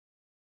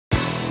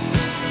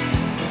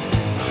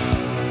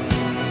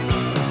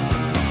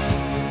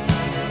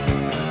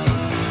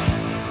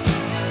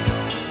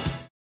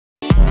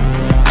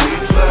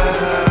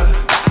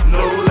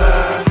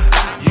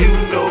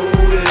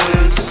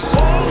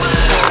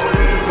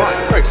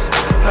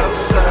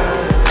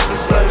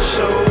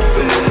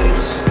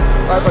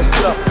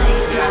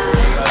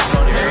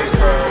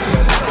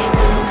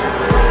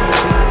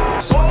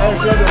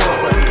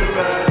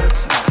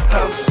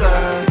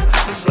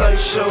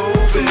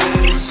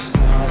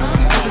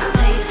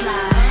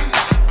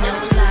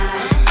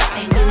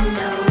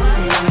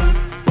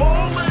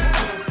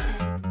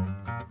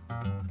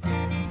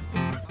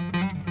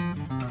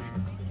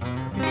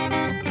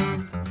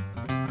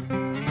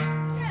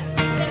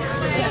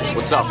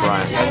What's up,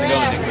 Ryan? How's it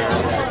going, Nick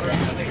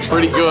Barrows?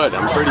 Pretty good.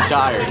 I'm pretty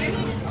tired.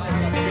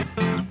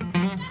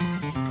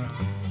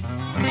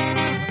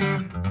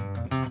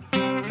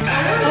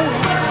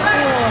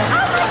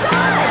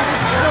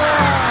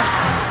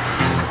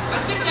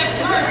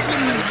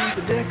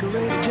 The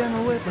decorated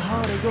general with the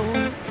heart of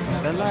gold,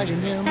 been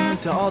liking him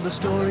to all the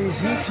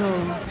stories he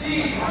told.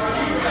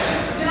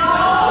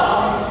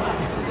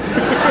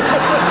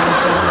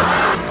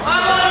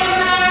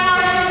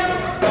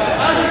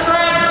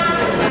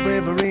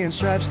 Bravery and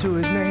stripes to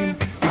his name.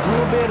 He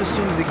grew a bit as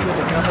soon as he could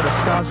to cover the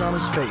scars on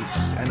his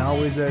face, and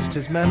always urged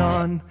his men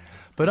on.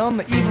 But on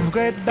the eve of a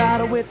great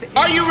battle with the...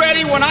 Are you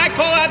ready when I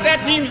call out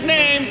that team's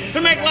name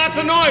to make lots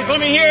of noise? Let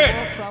me hear it.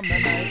 From the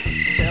night,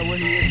 tell what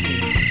he had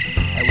seen,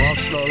 and walked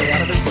slowly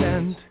out of his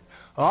tent.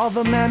 All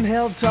the men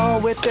held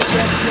tall with their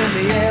chests in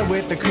the air,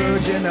 with the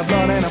courage in their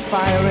blood and a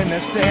fire in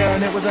their stare.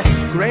 And it was a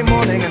great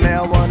morning, and they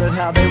all wondered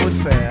how they would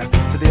fare.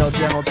 So the old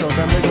general told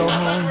them to go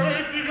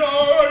home.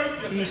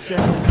 He said,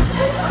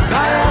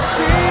 I have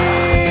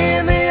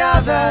seen the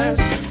others,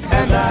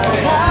 and I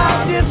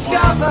have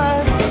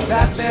discovered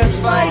that this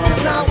fight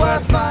is not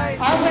worth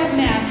fighting. Our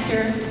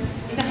webmaster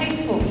is a high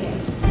school kid.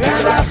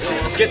 And I've seen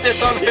Get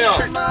this on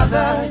film.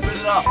 others,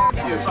 and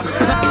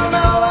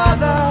no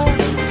other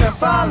to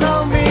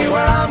follow me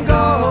where I'm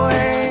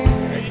going.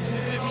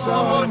 So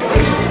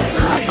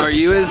Are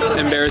you as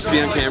embarrassed to be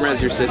on camera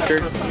as your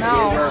sister?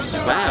 No,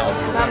 Wow.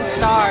 I'm a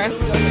star.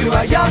 you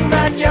are young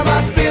man, you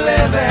must be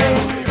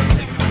living.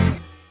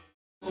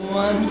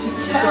 One to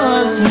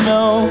tell us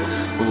no,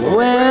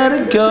 where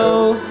to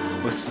go,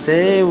 or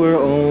say we're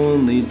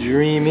only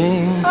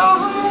dreaming.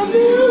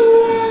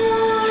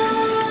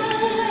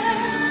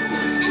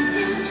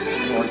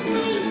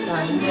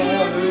 I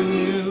never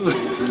knew,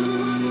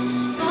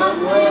 but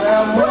when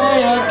I'm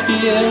way up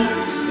here,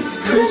 it's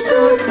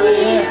crystal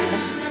clear.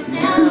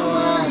 Now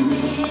I'm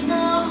in a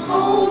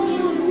whole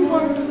new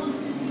world.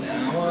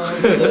 Now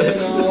I'm in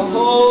a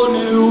whole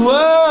new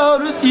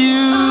world with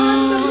you.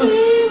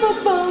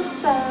 Unbelievable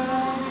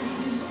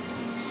sights,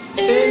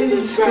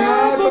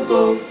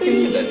 indescribable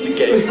feelings. That's a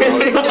gay song.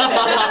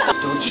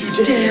 Don't you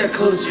dare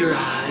close your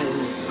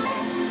eyes.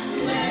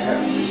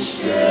 Let me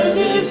share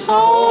this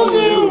whole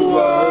new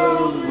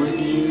world with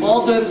you.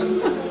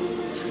 Balton.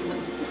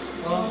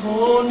 A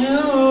whole new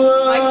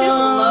world. Mike just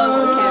loves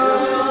the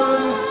camera.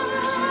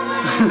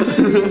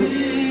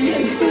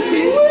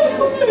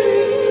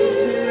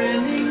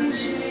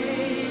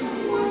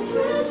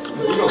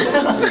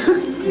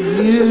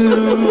 You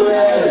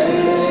and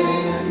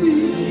me.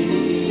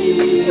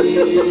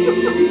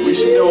 We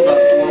should know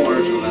about 4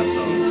 words from that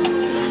song.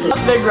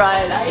 Big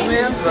Ryan.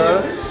 Samantha.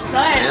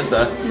 Ryan.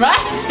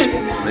 Ryan.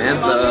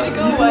 Samantha.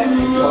 Go away.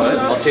 What?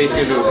 I'll chase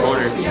you into a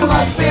corner. You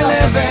must be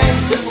living.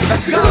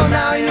 Go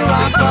now, you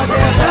are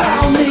forgiven.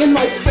 Ow, me in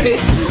my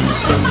face.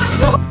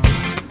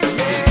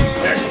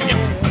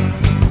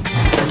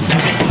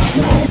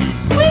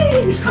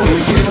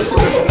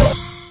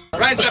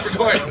 Ryan, stop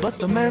recording. But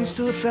the men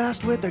stood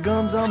fast with their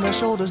guns on their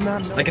shoulders,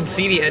 not... I can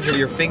see the edge of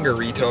your finger,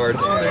 retard.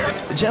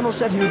 The general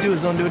said he would do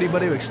his own duty,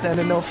 but he would extend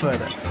it no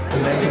further. The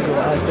men could go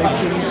as they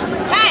pleased.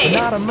 Hey!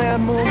 Not a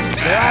man moved,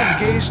 their eyes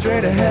gazed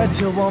straight ahead,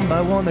 till one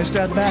by one they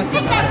stepped back,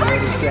 and I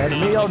heard what he said.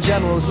 And the old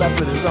general was left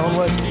with his own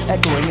words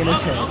echoing in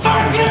his head. He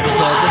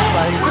prepared to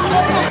fight. He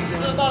said,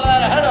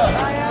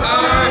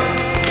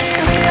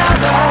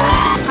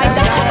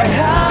 I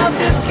have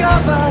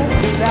discovered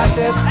that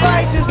this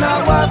fight is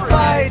not worth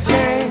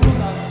fighting.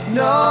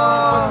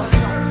 No,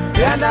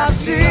 and I've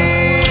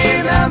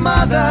seen them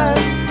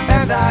others,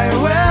 and I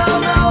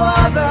will no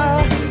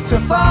other to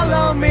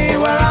follow me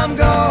where I'm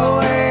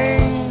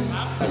going.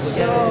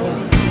 So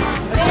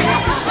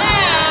take a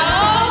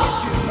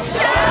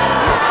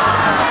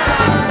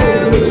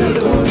time to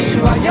lose.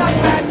 You are young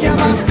man, you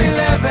must be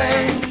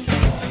living.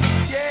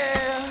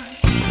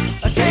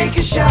 Yeah, take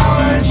a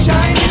shower and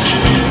shine your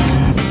shoes.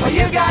 Well,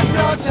 you got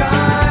no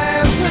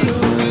time to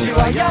lose. You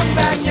are young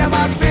man, you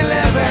must be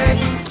living.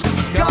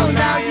 Go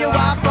now, you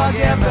are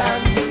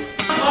forgiven.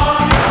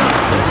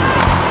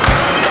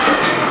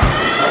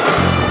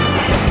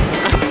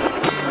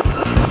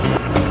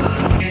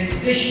 And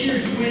this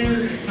year's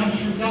winner comes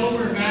from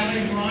Delaware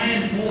Valley,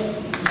 Ryan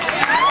Balton.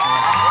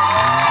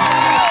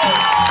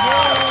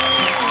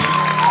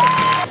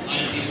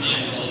 Odyssey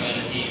is all about a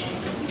team,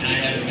 and I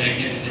have a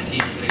magnificent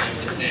team putting up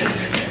this stand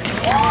right there.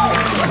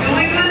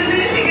 Going on to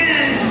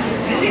Michigan,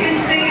 Michigan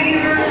State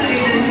University.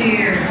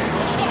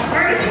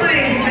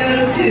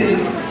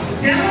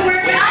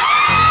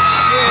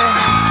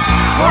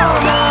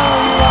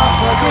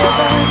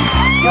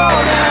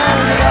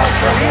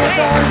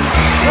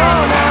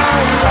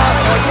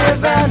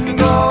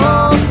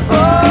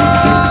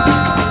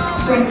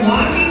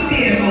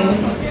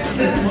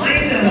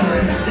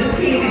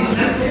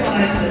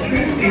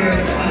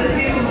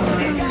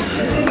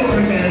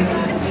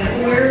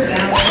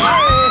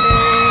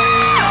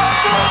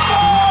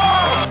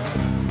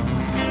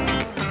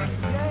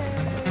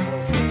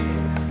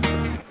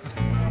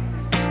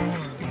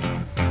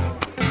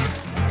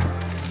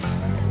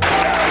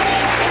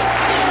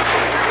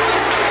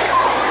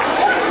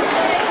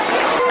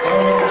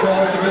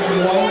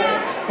 Division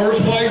I.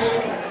 First place,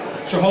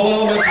 Shahola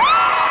Elementary.